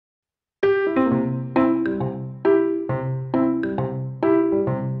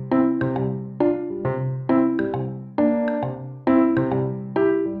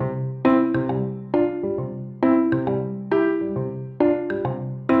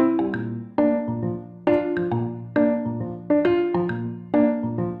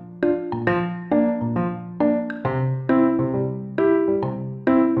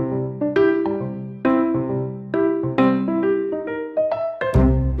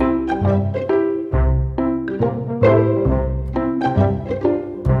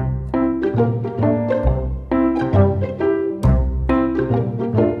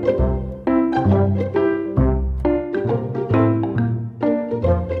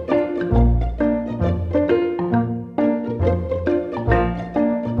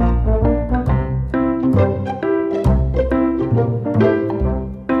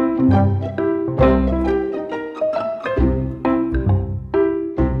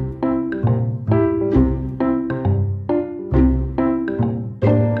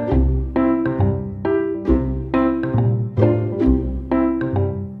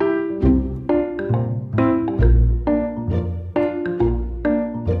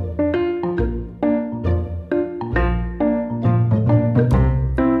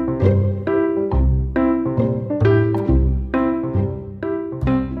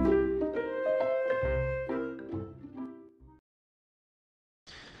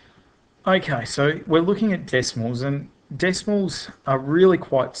Okay, so we're looking at decimals, and decimals are really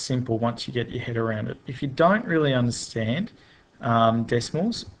quite simple once you get your head around it. If you don't really understand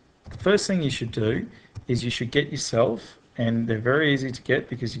decimals, the first thing you should do is you should get yourself, and they're very easy to get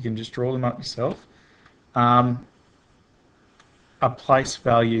because you can just draw them up yourself, um, a place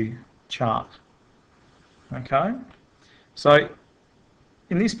value chart. Okay, so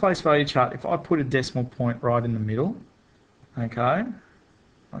in this place value chart, if I put a decimal point right in the middle, okay,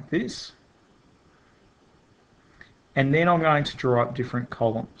 like this, and then I'm going to draw up different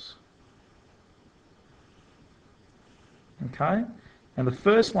columns. Okay, and the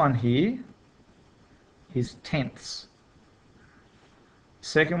first one here is tenths.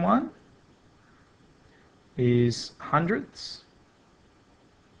 Second one is hundredths.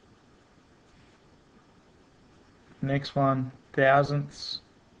 Next one, thousandths,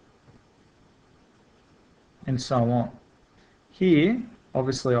 and so on. Here,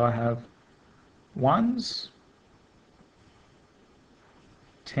 obviously, I have ones,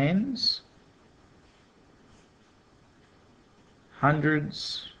 tens,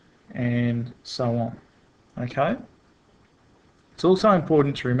 hundreds, and so on. Okay? It's also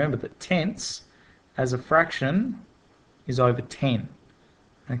important to remember that tenths as a fraction is over 10.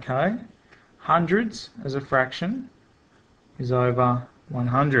 Okay? Hundreds as a fraction is over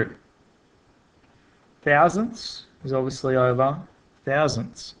 100. Thousandths is obviously over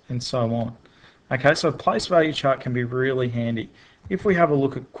thousandths, and so on. Okay, so a place value chart can be really handy. If we have a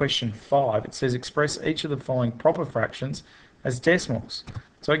look at question 5, it says express each of the following proper fractions as decimals.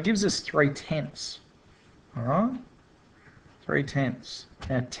 So it gives us 3 tenths. All right? 3 tenths.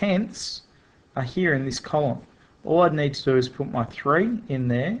 Now tenths are here in this column. All I'd need to do is put my 3 in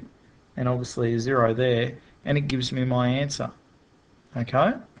there, and obviously a 0 there, and it gives me my answer.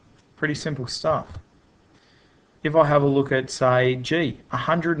 Okay? Pretty simple stuff. If I have a look at, say, G,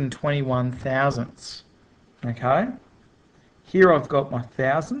 121 thousandths. Okay? Here I've got my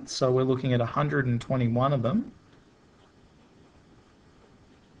thousandths, so we're looking at 121 of them.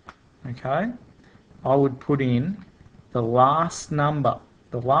 Okay? I would put in the last number,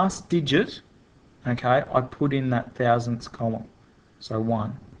 the last digit, okay, I put in that thousandths column. So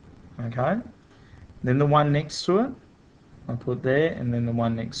 1. Okay? Then the one next to it, I put there, and then the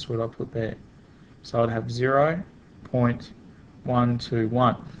one next to it, I put there. So I'd have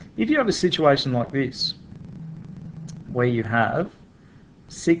 0.121. If you have a situation like this, where you have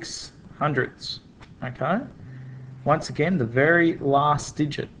 6 hundredths, okay? Once again, the very last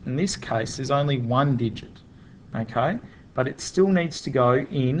digit, in this case, is only one digit, okay? But it still needs to go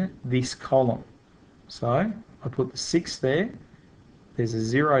in this column. So I put the 6 there, there's a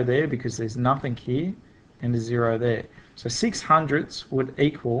 0 there because there's nothing here, and a 0 there. So 6 hundredths would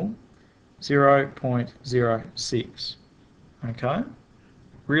equal 0.06. Okay?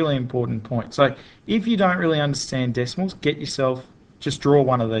 Really important point. So if you don't really understand decimals, get yourself, just draw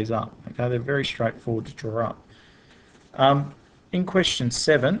one of these up. Okay? They're very straightforward to draw up. In question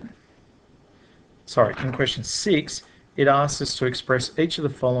 6, it asks us to express each of the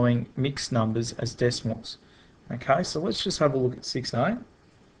following mixed numbers as decimals. Okay, so let's just have a look at 6a.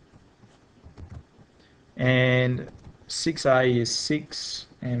 And 6a is 6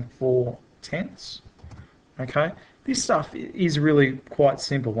 and 4 tenths. Okay, this stuff is really quite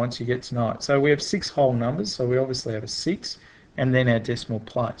simple once you get to know it. So we have 6 whole numbers, so we obviously have a 6, and then our decimal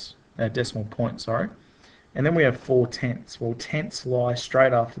point, and then we have 4 tenths. Well, tenths lie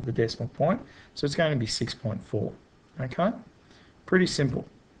straight after the decimal point, so it's going to be 6.4. Okay, pretty simple.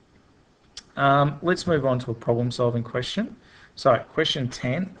 Let's move on to a problem-solving question. So, question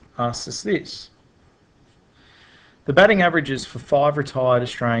 10 asks us this. The batting averages for 5 retired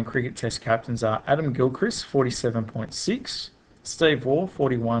Australian cricket test captains are Adam Gilchrist, 47.6, Steve Waugh,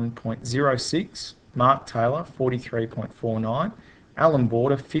 41.06, Mark Taylor, 43.49, Alan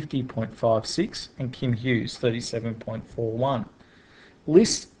Border, 50.56, and Kim Hughes, 37.41.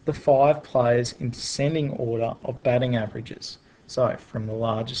 List the 5 players in descending order of batting averages. So, from the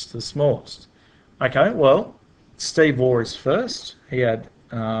largest to the smallest. Okay, well, Steve Waugh is first. He had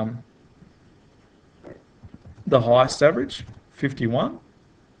the highest average, 51.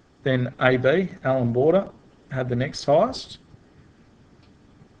 Then AB, Alan Border, had the next highest.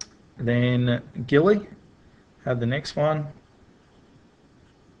 Then Gilly had the next one.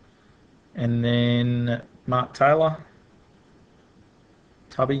 And then Mark Taylor,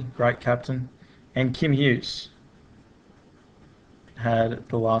 Tubby, great captain. And Kim Hughes had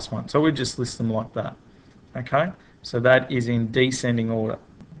the last one. So we just list them like that. Okay, so that is in descending order.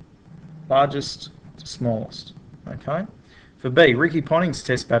 Largest to smallest. Okay. For B, Ricky Ponting's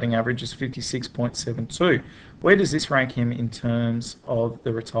test batting average is 56.72. Where does this rank him in terms of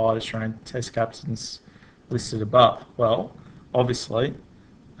the retired Australian Test captains listed above? Well, obviously,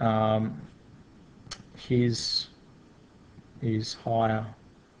 his is higher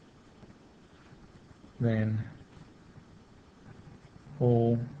than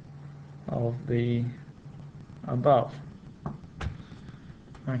all of the above.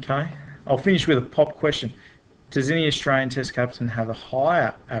 Okay, I'll finish with a pop question. Does any Australian Test captain have a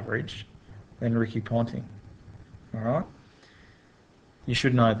higher average than Ricky Ponting? All right, you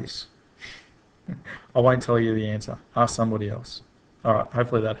should know this. I won't tell you the answer. Ask somebody else. All right,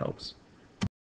 hopefully that helps.